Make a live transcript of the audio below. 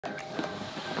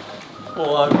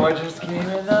Look what just came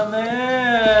in the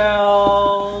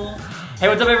mail. Hey,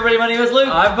 what's up everybody? My name is Luke.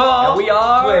 I'm Paul. And we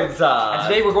are TwinSauce. And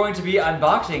today we're going to be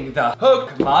unboxing the Hoek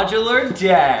modular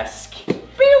desk.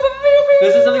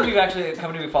 This is something we've actually, a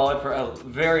company we followed for a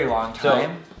very long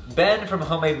time. So, Ben from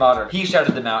Homemade Modern, he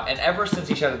shouted them out, and ever since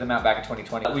he shouted them out back in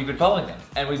 2020, we've been following them,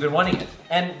 and we've been wanting it.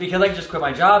 And because I just quit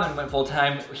my job and went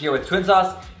full-time here with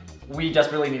TwinSauce, we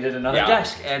desperately needed another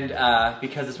desk. And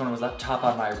because this one was up top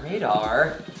on my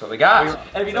radar, that's what we got.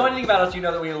 And if you know anything about us, you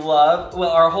know that we love,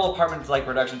 well, our whole apartment's like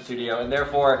production studio, and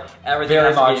therefore everything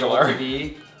Very has modular. to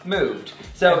be moved.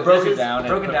 So and broken down and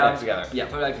put it back together. Yeah,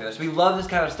 put it back together. So we love this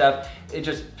kind of stuff. It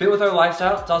just fit with our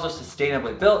lifestyle. It's also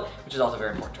sustainably built, which is also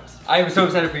very important to us. I am so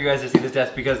excited for you guys to see this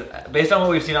desk because based on what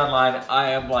we've seen online,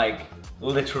 I am like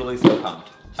literally so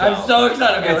pumped. So, I'm so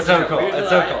excited. Okay, it's so cool. It's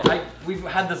so cool. We've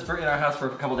had this in our house for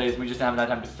a couple days. We just haven't had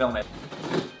time to film it.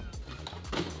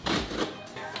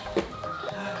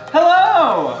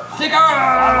 Hello! Sticker!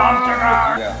 I love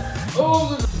sticker! Yeah.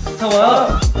 Oh,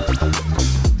 hello!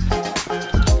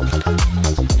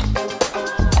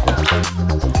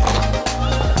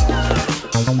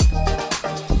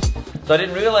 So I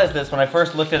didn't realize this when I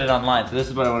first looked at it online, so this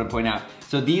is what I want to point out.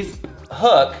 So these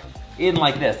hook in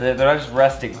like this. They're not just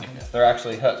resting like this, they're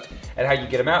actually hooked. And how you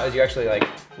get them out is you actually like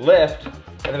lift,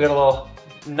 and then we got a little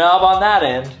knob on that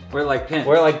end. We're like pins.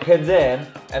 Where it like pins in,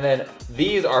 and then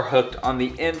these are hooked on the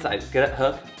inside. Get it?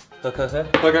 Hook, hook, hook,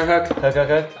 hook. Hook, hook, hook. Hook, hook,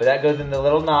 hook. But that goes in the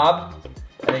little knob,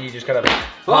 and then you just kind of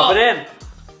pop it in.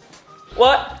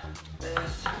 What?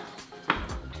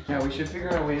 Yeah, we should figure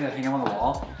out a way to hang them on the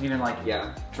wall. Even like,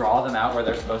 draw them out where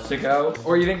they're supposed to go.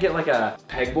 Or even get like a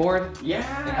pegboard.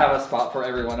 Yeah. And have a spot for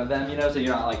every one of them, you know, so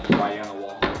you're not like riding on the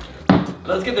wall.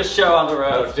 Let's get this show on the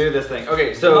road. Let's do this thing.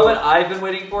 Okay, So so the moment I've been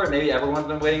waiting for, and maybe everyone's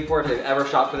been waiting for if they've ever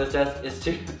shopped for this desk, is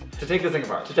to take this thing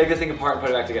apart. take this thing apart and put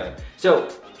it back together. So,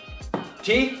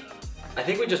 teeth, I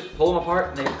think we just pull them apart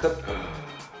and they clip.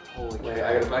 Holy cow.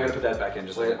 I gotta put that back in.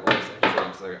 Just wait a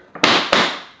second.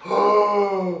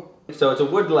 So it's a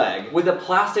wood leg with a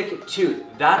plastic tooth.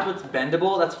 That's what's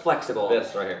bendable, that's flexible.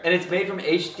 This right here. And it's made from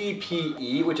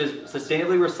HDPE, which is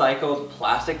sustainably recycled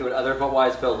plastic that would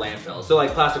otherwise fill landfills. So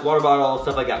like plastic water bottles,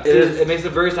 stuff like that. It makes a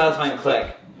very satisfying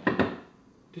click.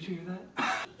 Did you hear that?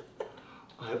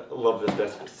 I love this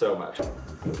desk so much.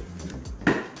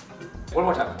 One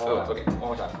more time. Okay. One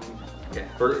more time. Okay.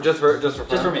 Just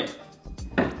for me.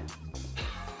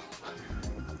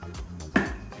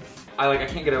 I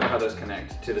can't get over how those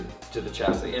connect to the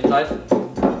chassis. Inside.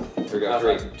 Here we go.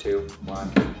 Outside. 3, 2,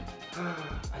 1.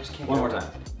 I just can't. One more time.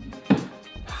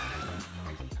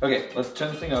 Okay, let's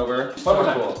turn this thing over. One more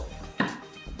time. Cool.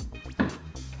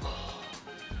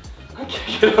 I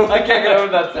can't get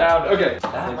over that sound. Okay.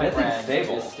 That, my friend,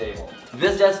 stable. is stable.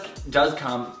 This desk does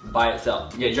come by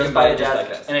itself. Yeah, You just buy a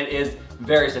desk, and it is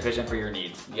very sufficient for your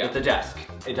needs. Yeah. It's a desk.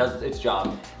 It does its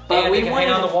job. And we it can hang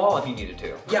on the wall if you needed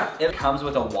to. Yeah, it comes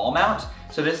with a wall mount.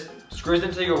 So this screws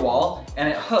into your wall, and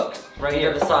it hooks right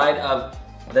here at the side of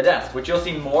the desk, which you'll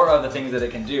see more of the things that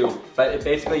it can do. But it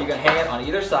basically, you can hang it on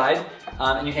either side,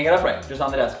 and you hang it upright, just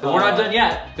on the desk. But we're not done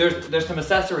yet. There's some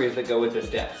accessories that go with this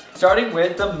desk. Starting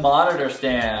with the monitor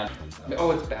stand.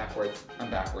 Oh, it's backwards. I'm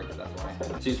backwards, that's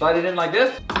why. So you slide it in like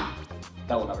this.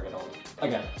 That will never get old.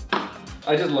 Again.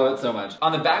 I just love it so much.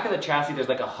 On the back of the chassis, there's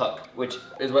like a hook, which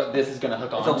is what this is gonna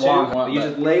hook on. It's a long one. You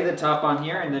just lay the top on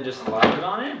here and then just slide it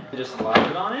on in. Just slide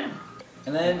it on in.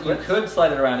 And then you could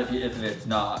slide it around if it's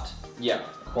not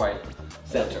quite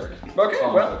centered. Okay,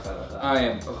 Oh, well, I'm so excited about that. I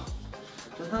am.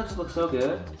 Doesn't that just look so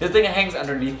good? This thing hangs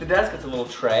underneath the desk. It's a little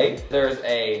tray. There's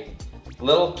a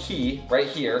little key right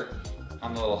here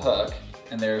on the little hook,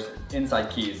 and there's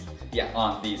inside keys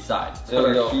on these sides. So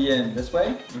Put you our key in this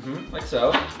way, like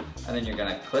so, and then you're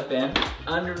gonna clip in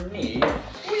underneath.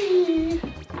 Whee!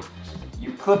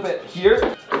 You clip it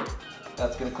here.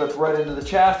 That's gonna clip right into the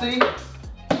chassis.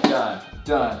 Done,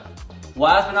 done.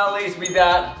 Last but not least, we've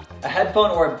got a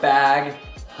headphone or a bag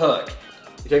hook.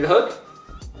 You take the hook,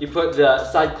 you put the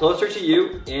side closer to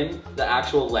you in the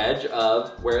actual ledge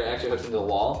of where it actually hooks into the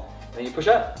wall, and then you push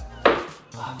up.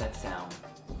 Love that sound.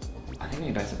 I think we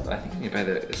need to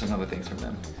buy some other things from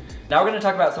them. Now we're gonna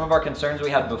talk about some of our concerns we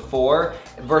had before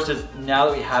versus now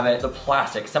that we have it, the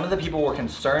plastic. Some of the people were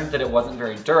concerned that it wasn't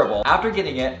very durable. After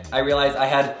getting it, I realized I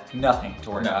had nothing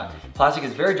to worry about. Plastic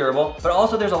is very durable, but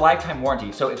also there's a lifetime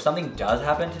warranty. So if something does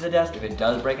happen to the desk, if it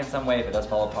does break in some way, if it does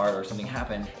fall apart or something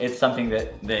happen, it's something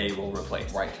that they will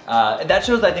replace. Right. That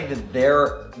shows, I think, that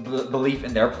their belief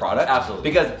in their product. Absolutely.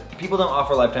 Because people don't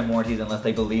offer lifetime warranties unless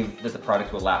they believe that the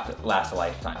product will last a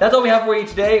lifetime. That's all we have for you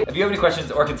today. If you have any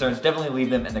questions or concerns, definitely leave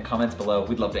them in the comments below.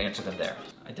 We'd love to answer them there.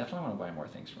 I definitely want to buy more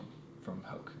things from from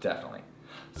Hoek, definitely.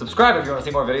 Subscribe if you want to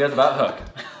see more videos about Hoek.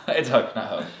 It's Hoek, not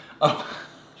Hoek. Oh,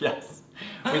 yes.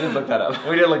 We did look that up.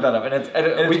 We did look that up,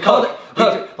 and we called it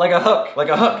Hook, like a hook, like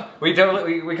a hook. We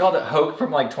called it Hoek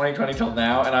from like 2020 till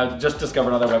now, and I just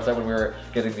discovered on their website when we were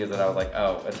getting these, and I was like,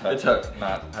 oh, it's Hoek. It's Hoek,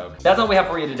 not Hoek. That's all we have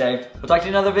for you today. We'll talk to you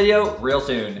in another video real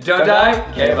soon. Don't die.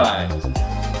 Okay, bye.